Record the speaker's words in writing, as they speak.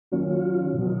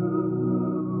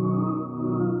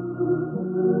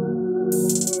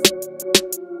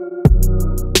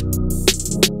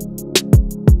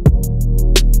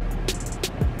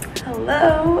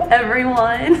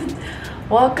everyone?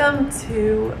 Welcome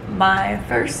to my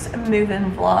first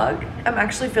move-in vlog. I'm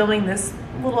actually filming this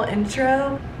little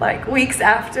intro like weeks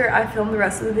after I filmed the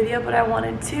rest of the video, but I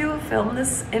wanted to film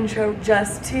this intro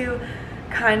just to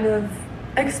kind of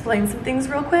explain some things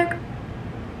real quick.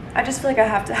 I just feel like I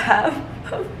have to have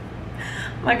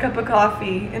my cup of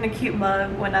coffee in a cute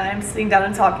mug when I'm sitting down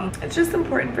and talking. It's just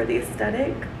important for the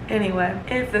aesthetic. Anyway,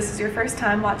 if this is your first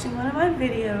time watching one of my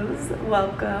videos,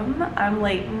 welcome. I'm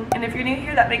Leighton, and if you're new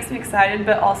here, that makes me excited,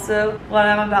 but also what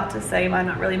I'm about to say might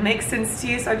not really make sense to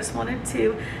you, so I just wanted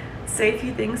to say a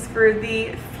few things for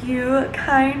the few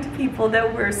kind people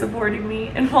that were supporting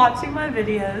me and watching my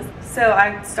videos. So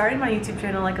I started my YouTube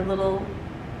channel like a little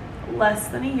less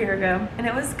than a year ago, and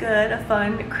it was good, a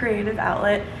fun creative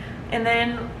outlet. And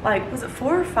then, like, was it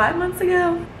 4 or 5 months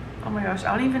ago? Oh my gosh,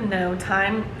 I don't even know.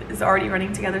 Time is already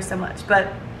running together so much.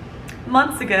 But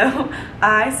months ago,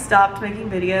 I stopped making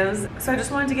videos. So I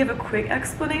just wanted to give a quick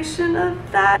explanation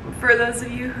of that for those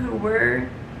of you who were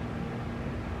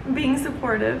being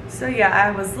supportive. So yeah,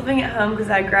 I was living at home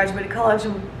because I graduated college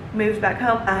and moved back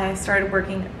home. I started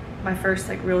working my first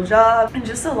like real job, and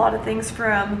just a lot of things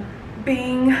from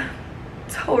being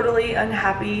totally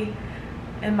unhappy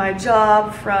in my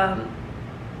job, from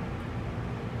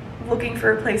looking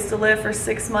for a place to live for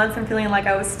 6 months and feeling like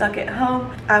I was stuck at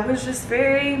home. I was just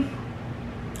very,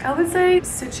 I would say,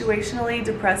 situationally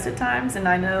depressed at times, and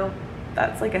I know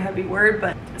that's like a heavy word,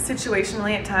 but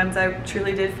situationally at times I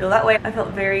truly did feel that way. I felt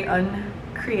very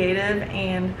uncreative,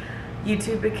 and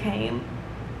YouTube became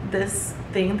this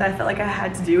thing that I felt like I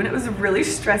had to do, and it was really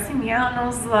stressing me out, and I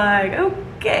was like,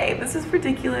 okay, this is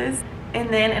ridiculous. And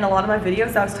then in a lot of my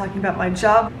videos I was talking about my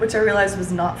job, which I realized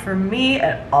was not for me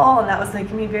at all, and that was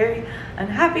making me very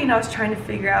unhappy, and I was trying to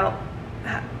figure out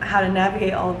how to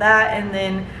navigate all that, and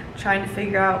then trying to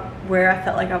figure out where I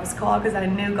felt like I was called, because I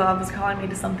knew God was calling me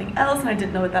to something else and I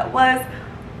didn't know what that was.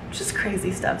 Just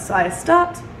crazy stuff. So I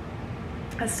stopped,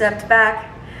 I stepped back,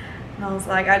 and I was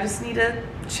like, I just need to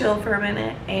chill for a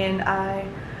minute, and I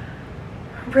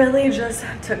really just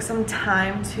took some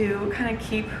time to kind of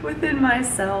keep within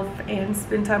myself and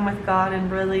spend time with God and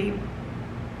really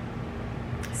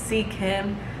seek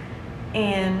Him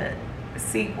and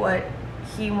seek what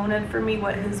He wanted for me,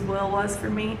 what His will was for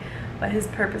me, what His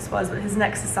purpose was, what His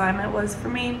next assignment was for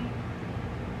me.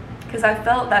 Because I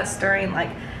felt that stirring,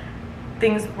 like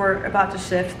things were about to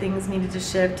shift, things needed to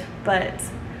shift, but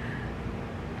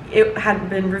it hadn't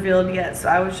been revealed yet. So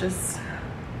I was just,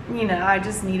 you know, I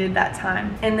just needed that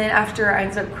time. And then after I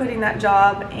ended up quitting that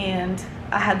job, and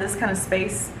I had this kind of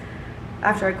space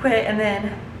after I quit, and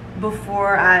then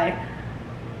before I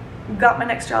got my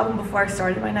next job and before I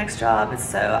started my next job,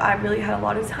 so I really had a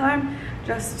lot of time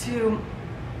just to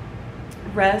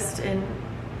rest and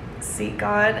seek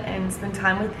God and spend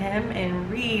time with Him and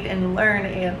read and learn,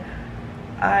 and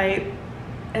I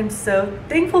am so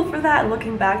thankful for that. And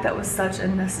looking back, that was such a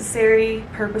necessary,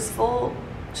 purposeful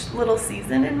little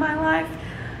season in my life.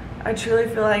 I truly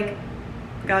feel like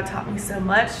God taught me so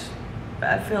much.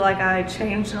 I feel like I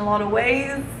changed in a lot of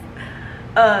ways,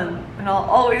 and I'll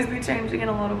always be changing in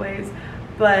a lot of ways,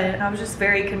 but I was just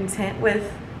very content with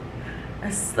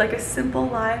a simple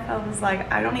life. I was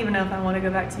like, I don't even know if I want to go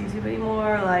back to YouTube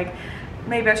anymore. Like,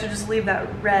 maybe I should just leave that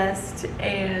rest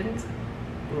and,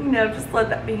 you know, just let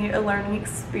that be a learning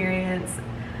experience,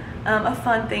 a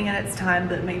fun thing in its time,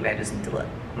 but maybe I just need to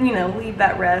leave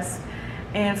that rest.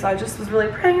 And so I just was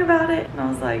really praying about it, and I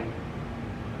was like,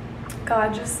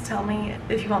 God, just tell me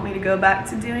if you want me to go back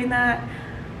to doing that.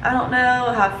 I don't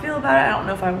know how I feel about it. I don't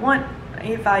know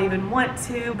if I even want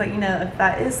to, but you know, if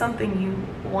that is something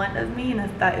you want of me, and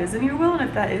if that is in your will, and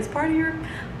if that is part of your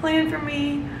plan for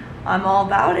me, I'm all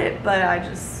about it. But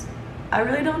I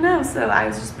really don't know. So I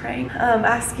was just praying,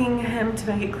 asking Him to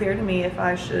make it clear to me if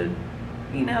I should,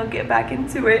 you know, get back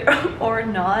into it or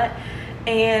not.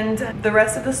 And the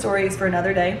rest of the story is for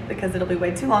another day because it'll be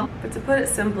way too long. But to put it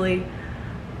simply,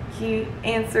 He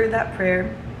answered that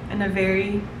prayer in a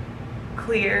very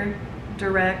clear,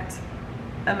 direct,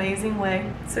 amazing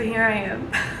way. So here I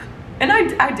am. And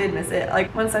I did miss it.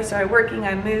 Like, once I started working,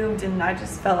 I moved, and I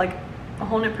just felt like a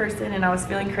whole new person, and I was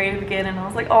feeling creative again, and I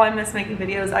was like, oh, I miss making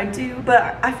videos. I do,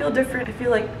 but I feel different. I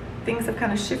feel like things have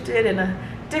kind of shifted in a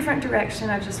different direction.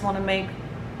 I just want to make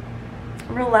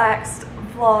relaxed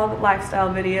vlog lifestyle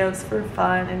videos for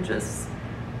fun and just,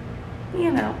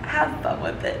 you know, have fun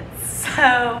with it.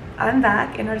 So I'm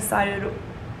back, and I decided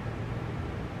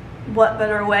what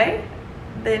better way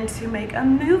than to make a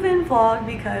move-in vlog,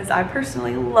 because I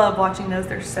personally love watching those.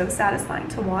 They're so satisfying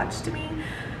to watch to me.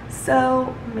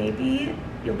 So maybe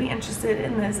you'll be interested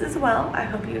in this as well. I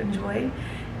hope you enjoy.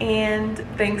 and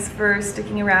thanks for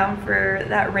sticking around for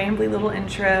that rambly little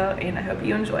intro, and I hope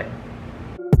you enjoy.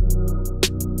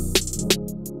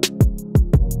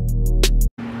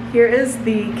 Here is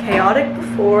the chaotic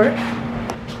before.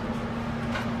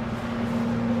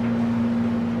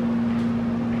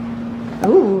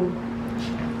 Ooh.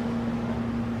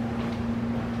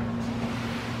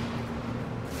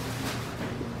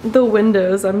 The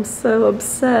windows, I'm so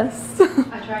obsessed.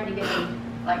 I tried to get them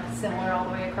like similar all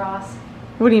the way across.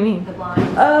 What do you mean? The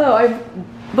blinds. Oh, I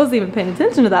wasn't even paying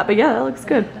attention to that, but yeah, that looks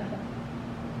good.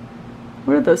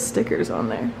 What are those stickers on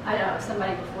there? I know,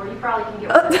 somebody before. You probably can get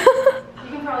one of those.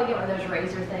 You can probably get one of those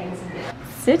razor things and get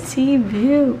City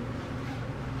view.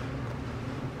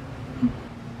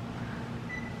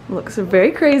 Looks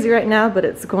very crazy right now, but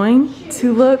it's going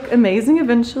to look amazing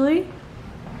eventually.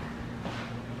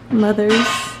 Mother's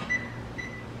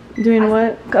doing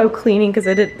what? Oh, cleaning, because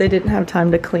they didn't have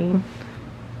time to clean.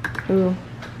 Ooh.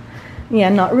 Yeah,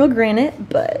 not real granite,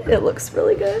 but it looks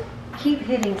really good. keep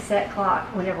hitting set clock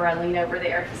whenever I lean over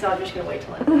there, so I'm just gonna wait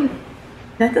till I'm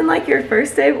Nothing like your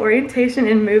first day of orientation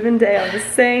and move-in day on the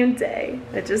same day.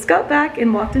 I just got back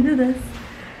and walked into this.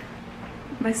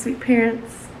 My sweet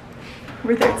parents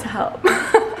were there to help.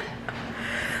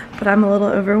 But I'm a little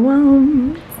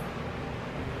overwhelmed.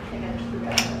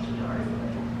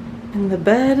 And the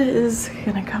bed is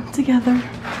gonna come together.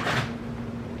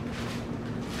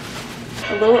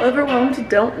 A little overwhelmed,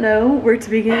 don't know where to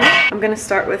begin. I'm gonna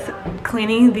start with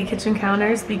cleaning the kitchen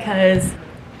counters because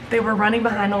they were running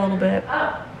behind a little bit,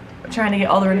 trying to get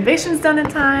all the renovations done in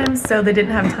time, so they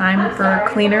didn't have time for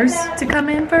cleaners to come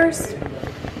in first.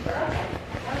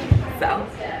 So.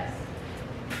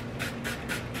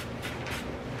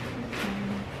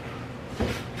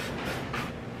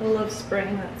 I love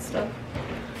spraying that stuff.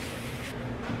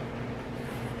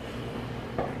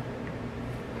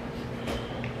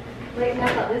 Leighton,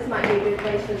 I thought this might be a good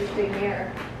place for this big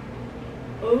mirror.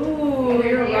 Ooh,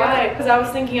 you're right. Because I was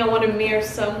thinking I want a mirror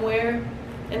somewhere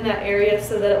in that area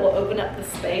so that it will open up the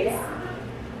space.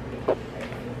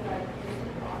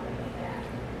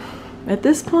 At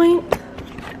this point,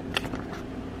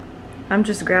 I'm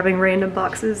just grabbing random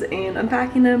boxes and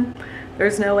unpacking them.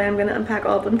 There's no way I'm gonna unpack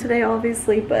all of them today,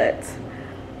 obviously, but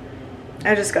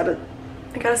I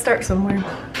gotta start somewhere.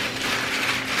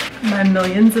 My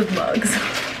millions of mugs.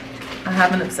 I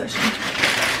have an obsession.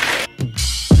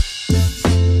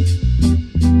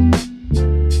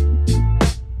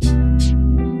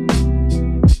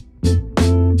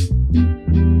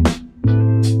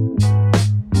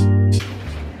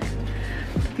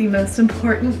 The most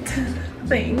important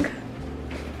thing.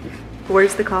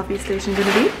 Where's the coffee station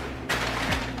gonna be?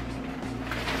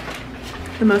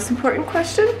 The most important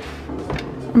question?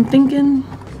 I'm thinking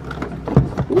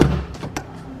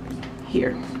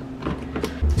here.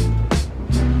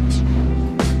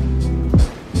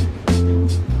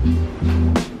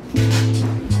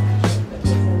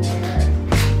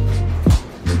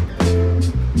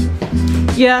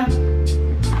 Yeah.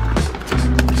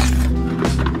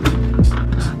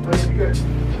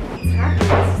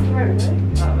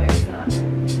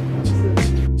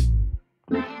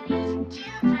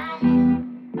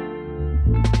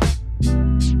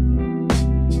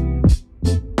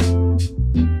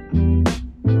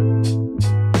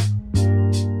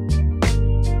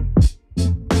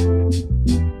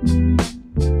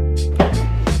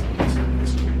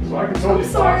 I'm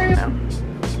sorry.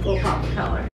 Little pop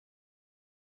color.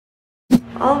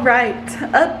 All right,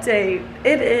 update.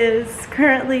 It is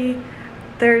currently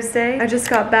Thursday. I just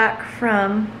got back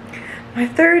from my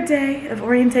third day of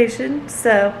orientation.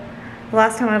 So the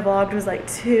last time I vlogged was like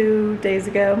 2 days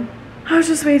ago. I was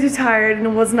just way too tired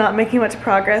and was not making much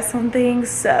progress on things,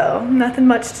 so nothing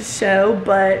much to show,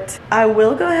 but I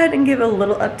will go ahead and give a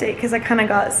little update because I kind of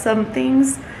got some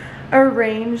things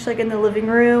arranged like in the living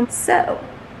room. So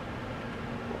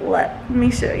let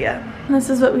me show you. This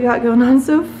is what we got going on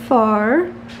so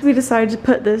far. We decided to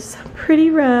put this pretty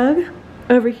rug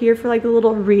over here for like the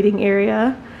little reading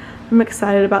area. I'm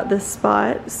excited about this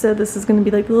spot. So this is gonna be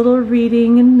like the little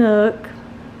reading nook.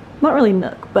 Not really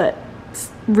nook, but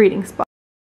reading spot.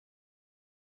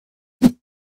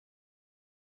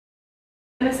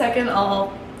 In a second,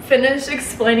 I'll finish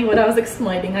explaining what I was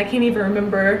explaining. I can't even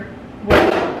remember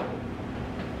what.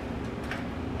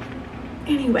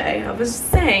 Anyway, I was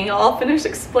saying I'll finish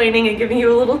explaining and giving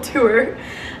you a little tour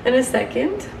in a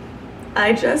second.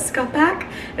 I just got back.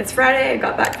 It's Friday. I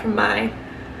got back from my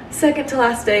second to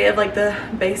last day of like the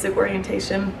basic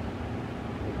orientation.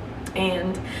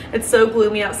 And it's so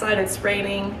gloomy outside. It's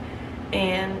raining.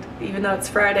 And even though it's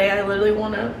Friday, I literally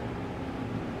want to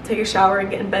take a shower and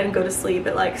get in bed and go to sleep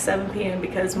at like 7 p.m.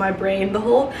 because my brain, the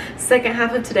whole second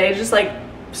half of today just like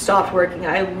stopped working.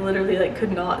 I literally like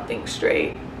could not think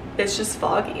straight. It's just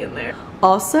foggy in there.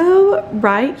 Also,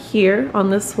 right here on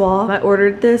this wall, I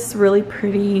ordered this really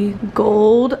pretty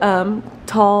gold,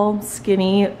 tall,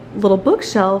 skinny little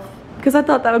bookshelf because I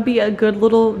thought that would be a good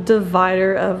little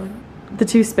divider of the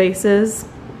two spaces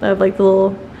of like the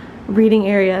little reading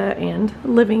area and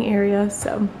living area.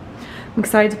 So I'm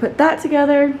excited to put that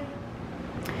together.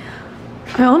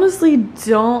 I honestly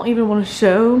don't even want to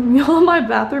show y'all my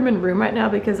bathroom and room right now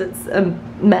because it's a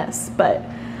mess, but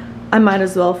I might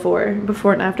as well for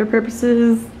before and after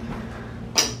purposes.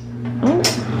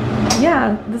 Oh,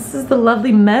 yeah, this is the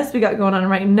lovely mess we got going on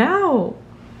right now.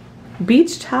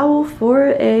 Beach towel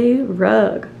for a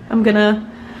rug. I'm gonna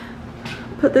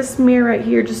put this mirror right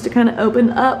here just to kind of open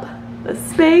up the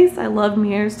space. I love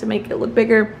mirrors to make it look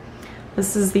bigger.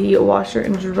 This is the washer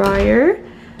and dryer,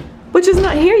 which is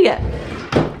not here yet.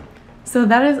 So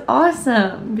that is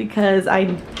awesome because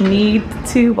I need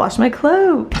to wash my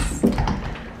clothes.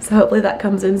 So hopefully that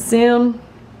comes in soon.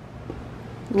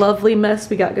 Lovely mess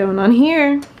we got going on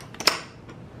here.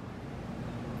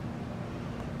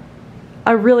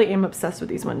 I really am obsessed with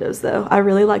these windows though. I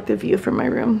really like the view from my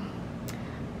room.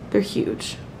 They're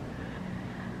huge.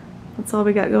 That's all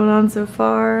we got going on so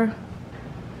far.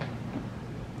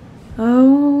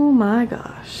 Oh my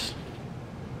gosh.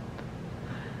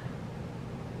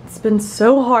 It's been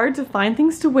so hard to find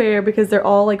things to wear because they're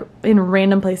all like in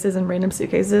random places and random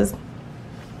suitcases.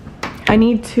 I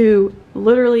need to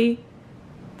literally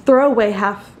throw away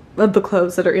half of the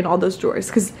clothes that are in all those drawers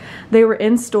because they were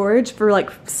in storage for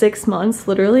like 6 months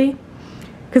literally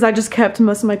because I just kept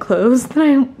most of my clothes that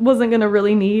I wasn't gonna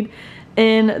really need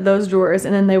in those drawers,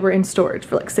 and then they were in storage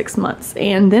for like 6 months,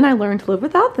 and then I learned to live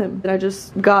without them. I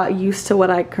just got used to what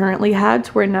I currently had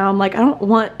to where now I'm like, I don't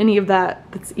want any of that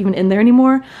that's even in there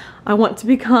anymore. I want to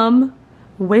become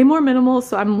way more minimal,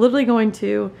 so I'm literally going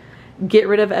to get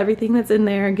rid of everything that's in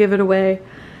there, give it away,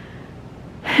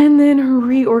 and then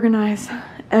reorganize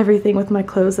everything with my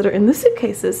clothes that are in the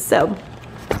suitcases. So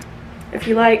if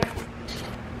you like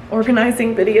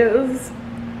organizing videos,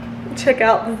 check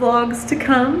out the vlogs to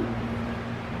come.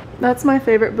 That's my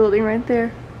favorite building right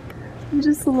there. I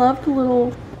just love the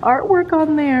little artwork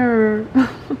on there.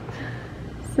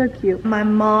 So cute. My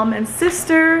mom and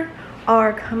sister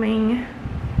are coming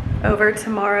over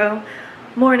tomorrow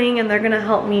morning and they're gonna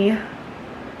help me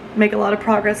make a lot of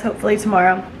progress hopefully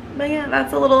tomorrow. But yeah,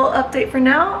 that's a little update for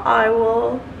now. I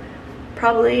will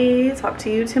probably talk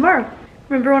to you tomorrow.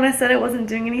 Remember when I said I wasn't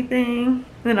doing anything and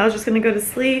then I was just gonna go to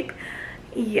sleep?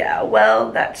 Yeah,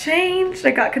 well, that changed.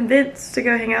 I got convinced to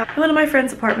go hang out at one of my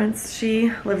friend's apartments. She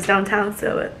lives downtown,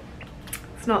 so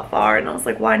it's not far, and I was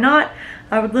like, why not?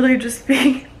 I would literally just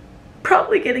be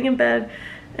probably getting in bed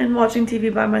and watching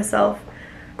TV by myself,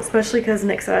 especially because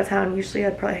Nick's out of town. Usually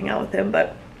I'd probably hang out with him,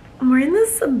 but I'm wearing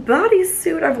this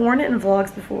bodysuit. I've worn it in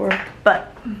vlogs before,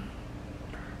 but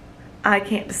I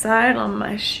can't decide on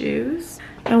my shoes.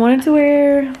 I wanted to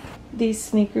wear these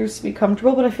sneakers to be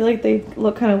comfortable, but I feel like they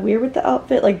look kind of weird with the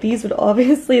outfit. Like these would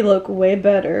obviously look way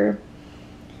better,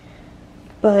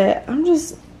 but I'm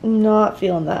just not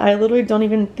feeling that. I literally don't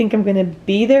even think I'm gonna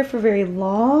be there for very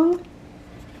long,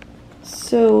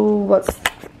 so what's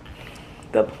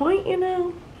the point, you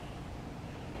know?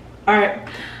 All right,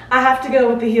 I have to go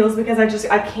with the heels because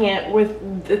I can't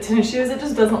with the tennis shoes. It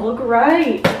just doesn't look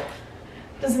right.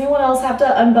 Does anyone else have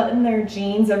to unbutton their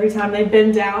jeans every time they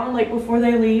bend down, like before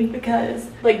they leave? Because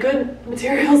like good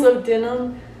materials of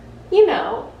denim, you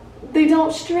know, they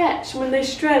don't stretch. When they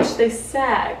stretch, they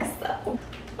sag. So,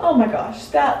 oh my gosh,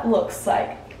 that looks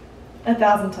like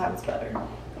 1,000 times better.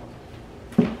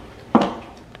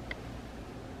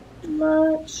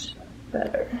 Much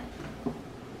better.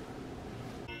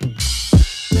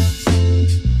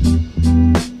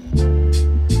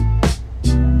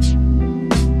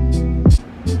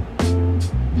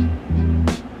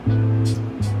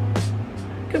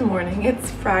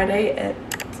 It's Friday at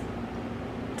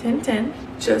 10:10.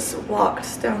 Just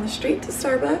walked down the street to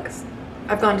Starbucks.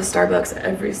 I've gone to Starbucks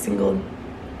every single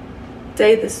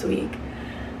day this week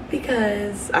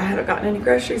because I haven't gotten any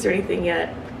groceries or anything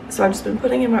yet. So I've just been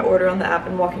putting in my order on the app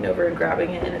and walking over and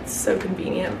grabbing it, and it's so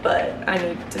convenient, but I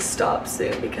need to stop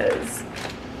soon because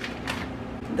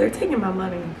they're taking my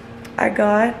money. I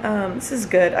got, this is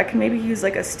good. I can maybe use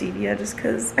like a stevia just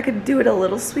because I could do it a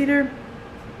little sweeter.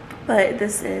 But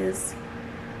this is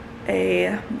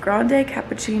a grande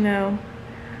cappuccino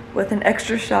with an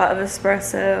extra shot of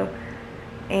espresso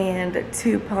and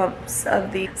 2 pumps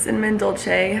of the cinnamon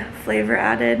dolce flavor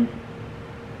added.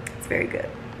 It's very good.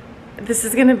 This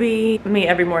is gonna be me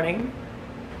every morning.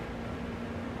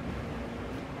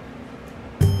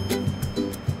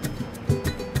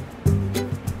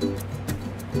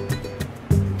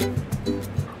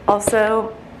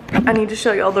 Also, I need to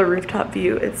show you all the rooftop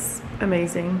view. It's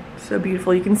amazing, so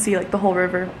beautiful. You can see like the whole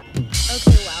river.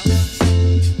 Okay, wow.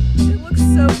 It looks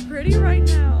so pretty right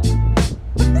now.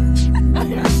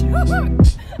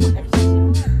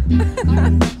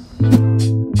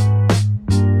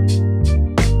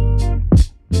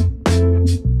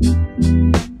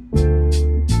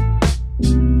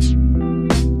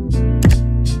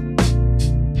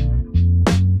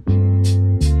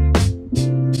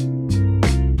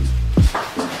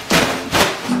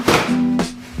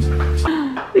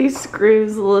 These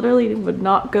screws literally would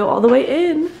not go all the way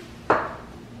in.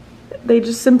 They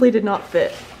just simply did not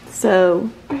fit.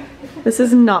 So this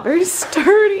is not very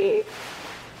sturdy.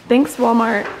 Thanks,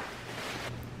 Walmart.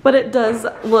 But it does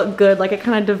look good, like it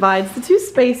kind of divides the two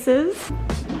spaces.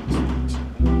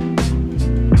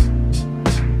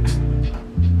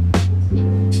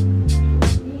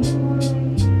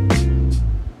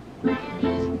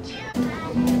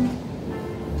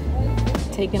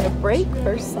 Taking a break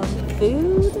for some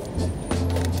food.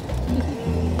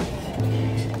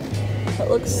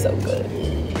 That looks so good.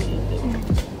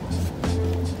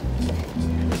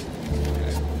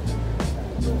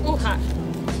 Oh, hot.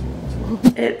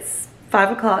 It's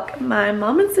 5 o'clock. My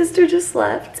mom and sister just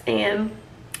left and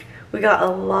we got a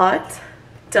lot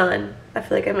done. I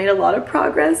feel like I made a lot of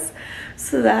progress,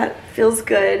 so that feels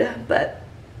good, but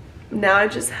now I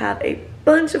just have a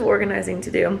bunch of organizing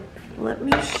to do. Let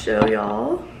me show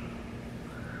y'all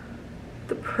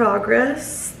the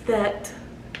progress that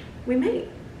we made.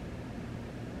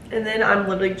 And then I'm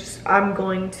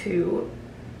going to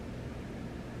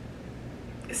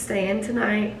stay in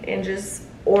tonight and just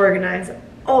organize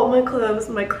all my clothes,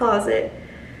 my closet,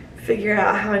 figure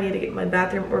out how I need to get my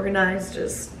bathroom organized,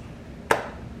 just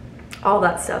all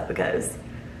that stuff, because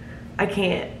I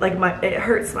can't, like, it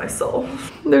hurts my soul.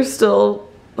 There's still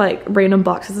like random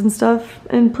boxes and stuff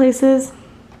in places,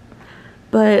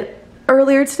 but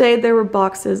earlier today there were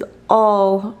boxes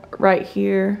all right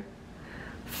here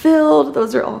filled.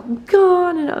 Those are all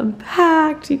gone and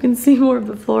unpacked. You can see more of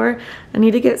the floor. I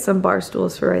need to get some bar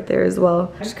stools for right there as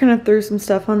well. I just kind of threw some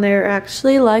stuff on there. I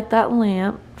actually like that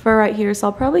lamp for right here, so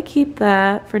I'll probably keep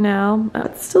that for now.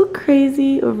 It's still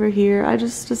crazy over here. I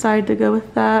just decided to go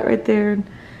with that right there,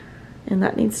 and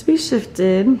that needs to be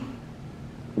shifted.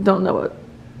 Don't know what,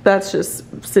 that's just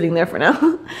sitting there for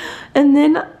now. And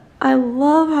then I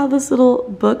love how this little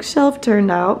bookshelf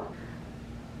turned out.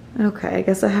 Okay, I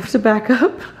guess I have to back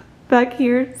up back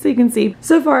here so you can see.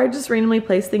 So far I just randomly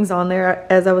placed things on there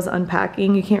as I was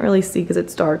unpacking. You can't really see because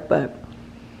it's dark, but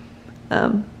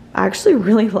I actually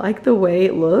really like the way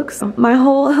it looks. My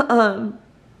whole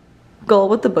goal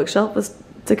with the bookshelf was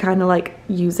to kind of like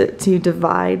use it to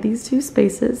divide these two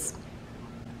spaces.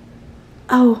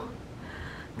 Oh,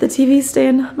 the TV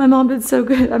stand, my mom did so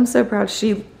good. I'm so proud.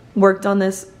 She worked on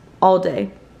this all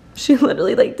day. She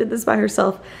literally like did this by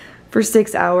herself for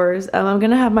 6 hours. I'm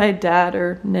gonna have my dad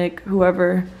or Nick,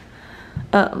 whoever,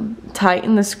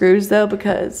 tighten the screws though,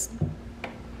 because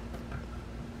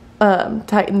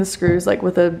tighten the screws like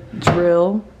with a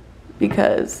drill,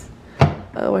 because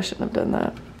oh, I shouldn't have done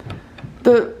that.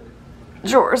 The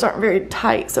drawers aren't very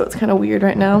tight, so it's kind of weird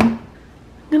right now. I'm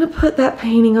gonna put that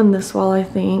painting on this wall, I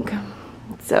think.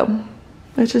 So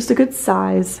it's just a good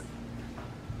size.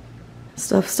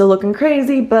 Stuff's still looking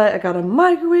crazy, but I got a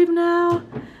microwave now.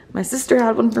 My sister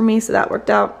had one for me, so that worked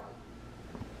out.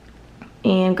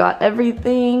 And got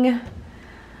everything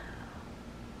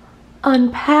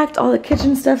unpacked, all the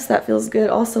kitchen stuff, so that feels good.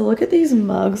 Also, look at these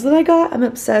mugs that I got. I'm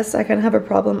obsessed. I kind of have a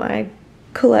problem. I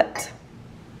collect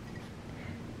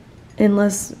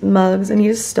endless mugs. I need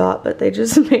to stop, but they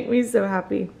just make me so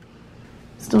happy.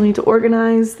 Still need to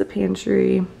organize the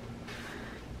pantry.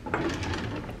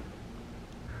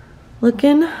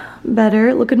 Looking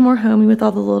better, looking more homey with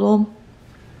all the little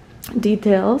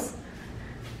details.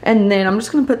 And then I'm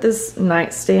just gonna put this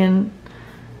nightstand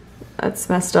that's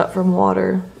messed up from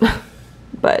water.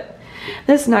 But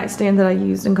this nightstand that I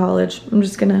used in college, I'm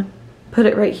just gonna put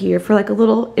it right here for like a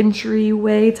little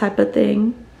entryway type of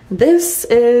thing. This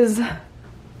is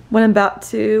what I'm about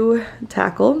to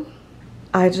tackle.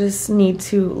 I just need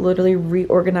to literally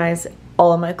reorganize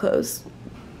all of my clothes.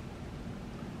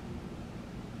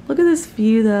 Look at this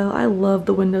view though. I love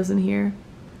the windows in here.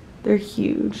 They're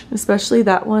huge, especially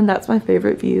that one. That's my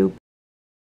favorite view.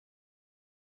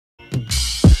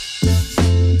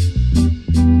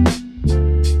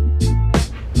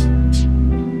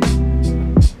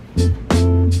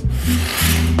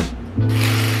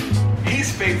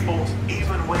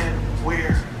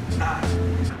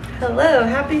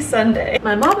 Happy Sunday.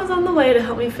 My mom is on the way to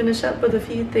help me finish up with a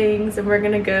few things, and we're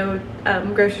gonna go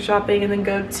grocery shopping and then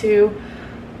go to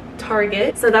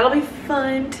Target. So that'll be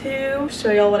fun to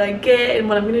show y'all what I get and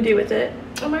what I'm gonna do with it.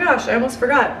 Oh my gosh, I almost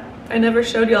forgot. I never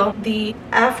showed y'all the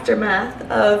aftermath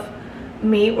of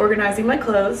me organizing my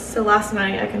clothes. So last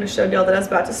night I kind of showed y'all that I was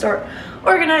about to start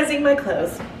organizing my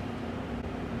clothes.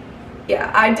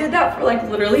 Yeah, I did that for like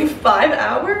literally 5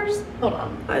 hours. Hold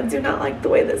on, I do not like the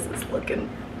way this is looking.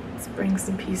 Let's bring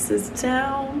some pieces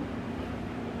down.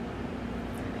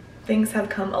 Things have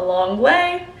come a long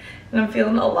way and I'm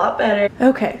feeling a lot better.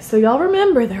 Okay, so y'all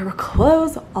remember there were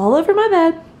clothes all over my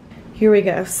bed. Here we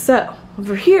go. So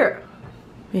over here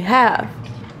we have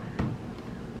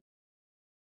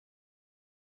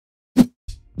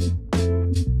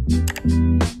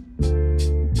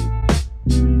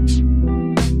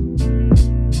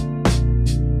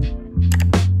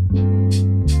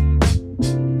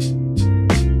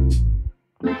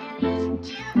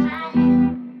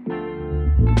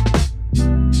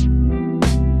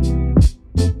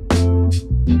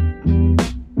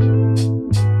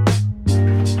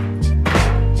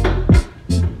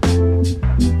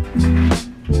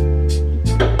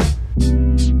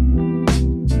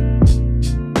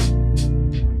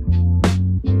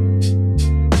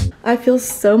I feel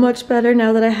so much better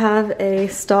now that I have a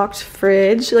stocked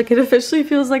fridge. Like, it officially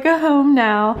feels like a home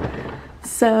now.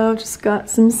 So just got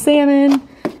some salmon,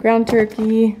 ground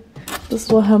turkey, this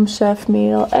little home chef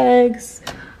meal, eggs,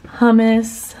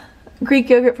 hummus, Greek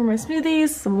yogurt for my smoothies,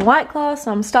 some White Claw,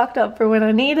 so I'm stocked up for when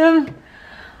I need them.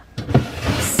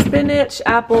 Spinach,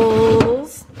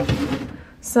 apples,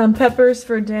 some peppers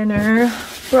for dinner,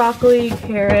 broccoli,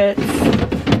 carrots,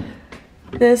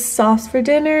 this sauce for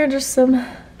dinner, just some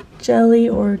jelly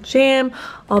or jam,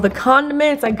 all the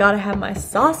condiments. I gotta have my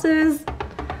sauces.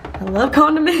 I love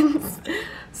condiments.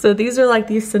 So these are like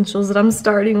the essentials that I'm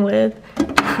starting with.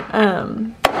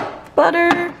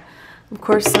 Butter, of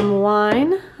course some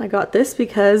wine. I got this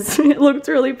because it looked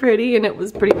really pretty and it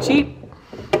was pretty cheap.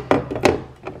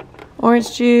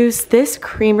 Orange juice, this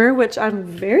creamer, which I'm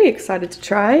very excited to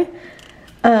try.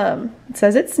 It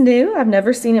says it's new. I've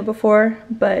never seen it before,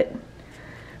 but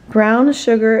brown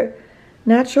sugar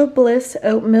Natural Bliss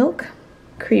oat milk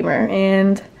creamer,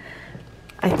 and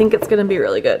I think it's gonna be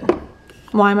really good.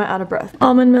 Why am I out of breath?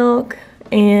 Almond milk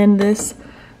and this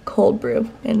cold brew,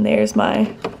 and there's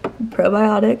my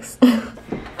probiotics.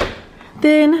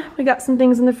 Then we got some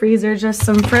things in the freezer, just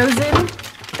some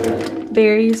frozen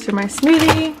berries for my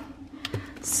smoothie,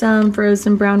 some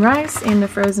frozen brown rice and the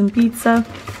frozen pizza,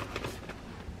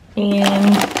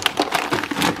 and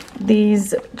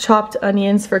these chopped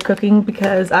onions for cooking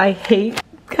because I hate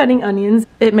cutting onions.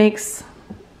 It makes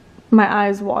my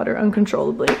eyes water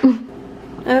uncontrollably.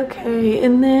 Okay,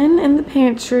 and then in the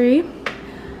pantry,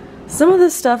 some of the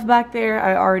stuff back there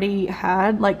I already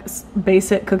had, like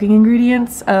basic cooking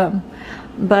ingredients,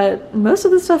 but most of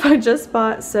the stuff I just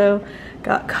bought. So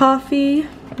got coffee,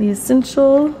 the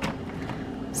essential,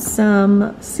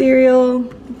 some cereal,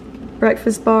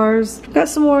 breakfast bars. Got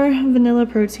some more vanilla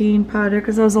protein powder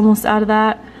because I was almost out of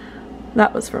that.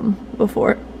 That was from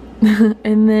before.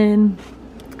 And then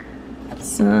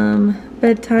some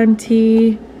bedtime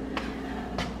tea,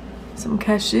 some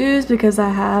cashews because I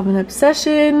have an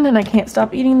obsession and I can't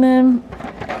stop eating them,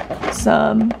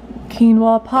 some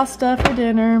quinoa pasta for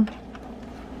dinner,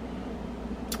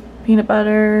 peanut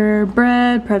butter,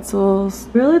 bread, pretzels.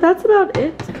 Really, that's about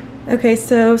it. Okay,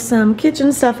 so some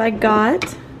kitchen stuff I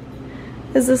got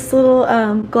is this little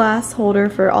glass holder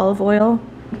for olive oil.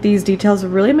 These details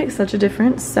really make such a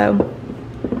difference, so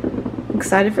I'm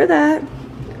excited for that.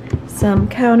 Some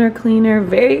counter cleaner,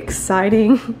 very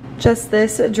exciting. Just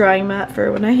this drying mat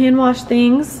for when I hand wash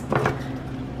things.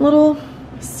 Little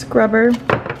scrubber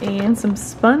and some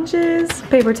sponges,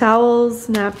 paper towels,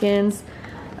 napkins,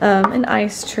 an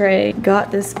ice tray.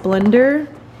 Got this blender.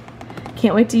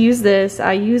 Can't wait to use this.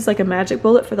 I used like a magic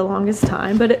bullet for the longest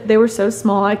time, but they were so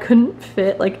small I couldn't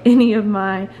fit like any of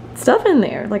my stuff in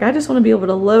there. Like, I just want to be able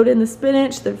to load in the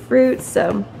spinach, the fruits,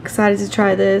 so excited to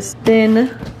try this.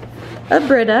 Then a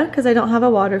Brita, because I don't have a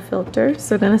water filter,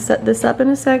 so I'm gonna set this up in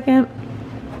a second.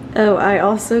 Oh, I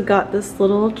also got this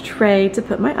little tray to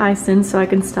put my ice in so I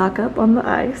can stock up on the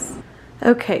ice.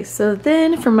 Okay, so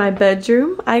then for my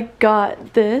bedroom, I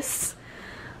got this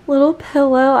little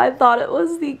pillow. I thought it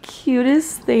was the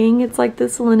cutest thing. It's like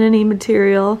this linen-y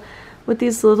material with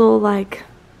these little like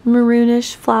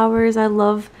maroonish flowers. I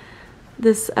love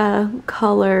this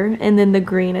color, and then the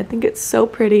green. I think it's so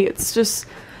pretty. It's just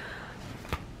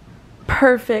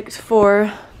perfect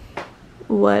for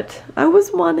what I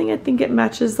was wanting. I think it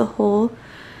matches the whole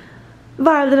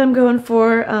vibe that I'm going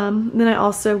for. Then I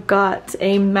also got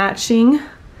a matching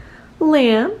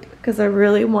lamp because I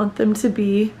really want them to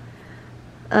be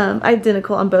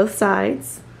identical on both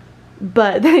sides,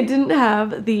 but they didn't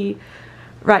have the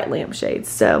right lampshades,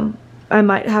 so I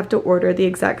might have to order the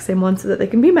exact same one so that they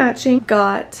can be matching.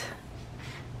 Got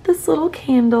this little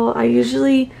candle. I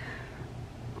usually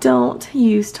don't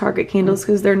use Target candles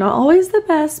because they're not always the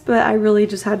best, but I really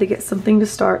just had to get something to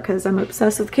start because I'm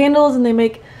obsessed with candles and they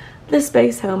make the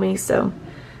space homey. So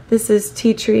this is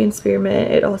tea tree and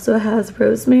spearmint. It also has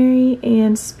rosemary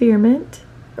and spearmint,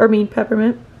 or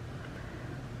peppermint,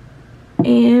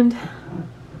 and it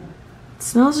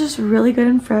smells just really good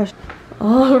and fresh.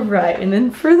 All right, and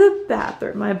then for the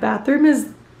bathroom, my bathroom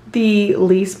is the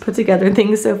least put together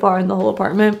thing so far in the whole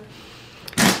apartment.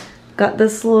 Got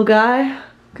this little guy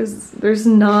because there's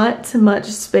not much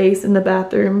space in the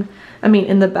bathroom,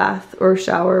 in the bath or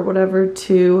shower or whatever,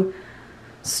 to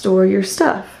store your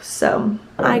stuff. So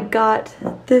I got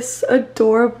this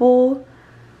adorable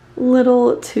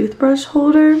little toothbrush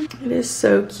holder. It is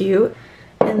so cute.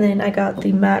 And then I got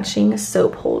the matching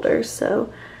soap holder,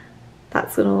 so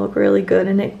that's gonna look really good,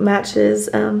 and it matches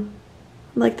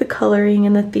like the coloring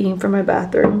and the theme for my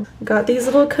bathroom. Got these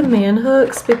little command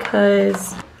hooks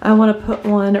because I want to put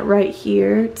one right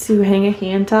here to hang a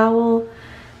hand towel,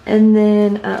 and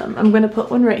then I'm gonna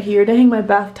put one right here to hang my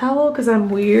bath towel because I'm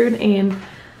weird and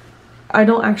I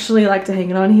don't actually like to hang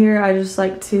it on here. I just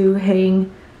like to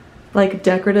hang like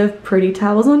decorative pretty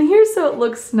towels on here so it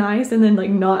looks nice, and then like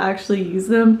not actually use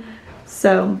them.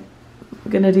 So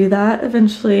I'm gonna do that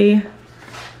eventually.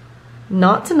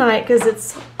 Not tonight because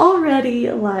it's already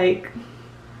like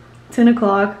 10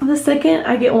 o'clock. The second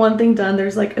I get one thing done,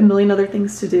 there's like a million other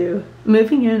things to do.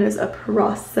 Moving in is a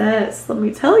process, let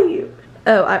me tell you.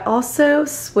 Oh, I also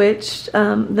switched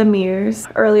the mirrors.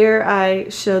 Earlier I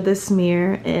showed this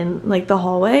mirror in like the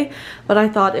hallway, but I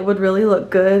thought it would really look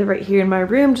good right here in my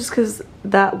room just because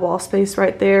that wall space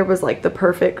right there was like the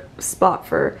perfect spot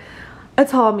for a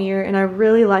tall mirror, and I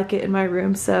really like it in my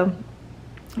room, so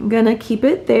I'm gonna keep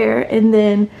it there. And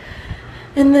then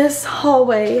in this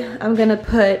hallway I'm gonna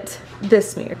put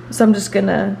this mirror, so I'm just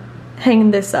gonna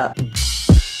hang this up.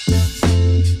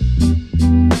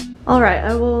 Alright,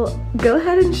 I will go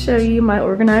ahead and show you my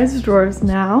organized drawers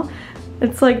now.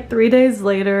 It's like 3 days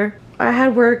later. I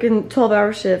had work in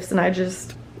 12-hour shifts and I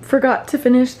just forgot to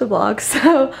finish the vlog,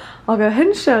 so I'll go ahead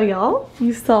and show y'all.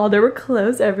 You saw there were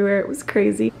clothes everywhere, it was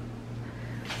crazy.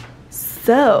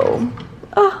 So,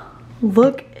 oh,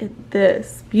 look at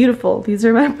this. Beautiful. These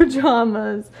are my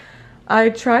pajamas. I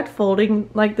tried folding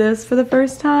like this for the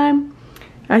first time.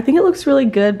 I think it looks really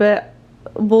good, but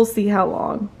we'll see how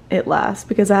long it lasts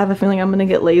because I have a feeling I'm gonna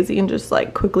get lazy and just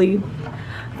like quickly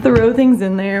throw things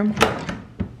in there.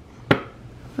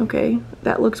 Okay,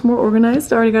 that looks more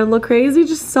organized. I already got a little crazy.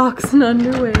 Just socks and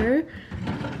underwear,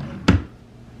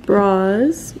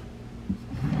 bras,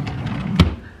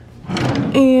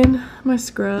 and my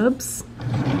scrubs.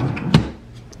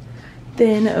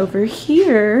 Then over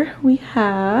here we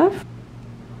have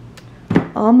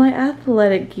all my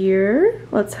athletic gear.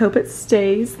 Let's hope it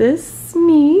stays this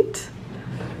neat.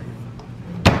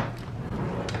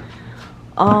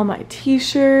 All my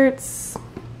t-shirts.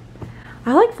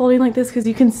 I like folding like this because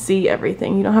you can see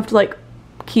everything. You don't have to like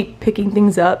keep picking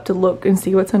things up to look and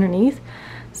see what's underneath.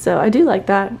 So I do like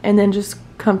that. And then just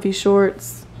comfy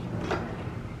shorts.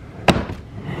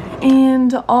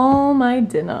 And all my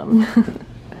denim.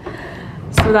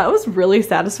 So that was really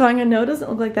satisfying. I know it doesn't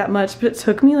look like that much, but it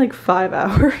took me like 5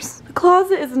 hours. The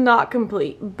closet is not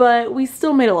complete, but we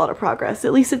still made a lot of progress.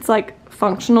 At least it's like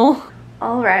functional.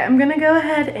 All right, I'm gonna go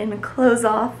ahead and close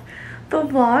off the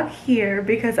vlog here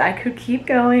because I could keep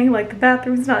going. Like the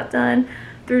bathroom's not done.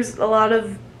 There's a lot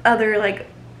of other like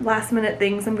last minute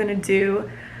things I'm gonna do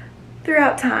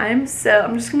throughout time. So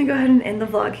I'm just gonna go ahead and end the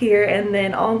vlog here, and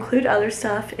then I'll include other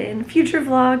stuff in future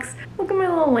vlogs. Look at my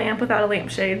little lamp without a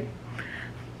lampshade.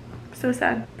 So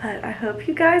sad. But I hope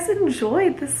you guys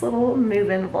enjoyed this little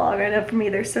move-in vlog. I know for me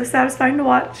they're so satisfying to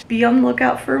watch. Be on the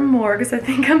lookout for more because I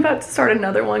think I'm about to start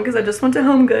another one because I just went to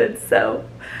Home Goods, so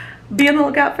be on the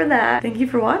lookout for that. Thank you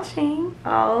for watching.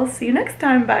 I'll see you next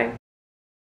time. Bye.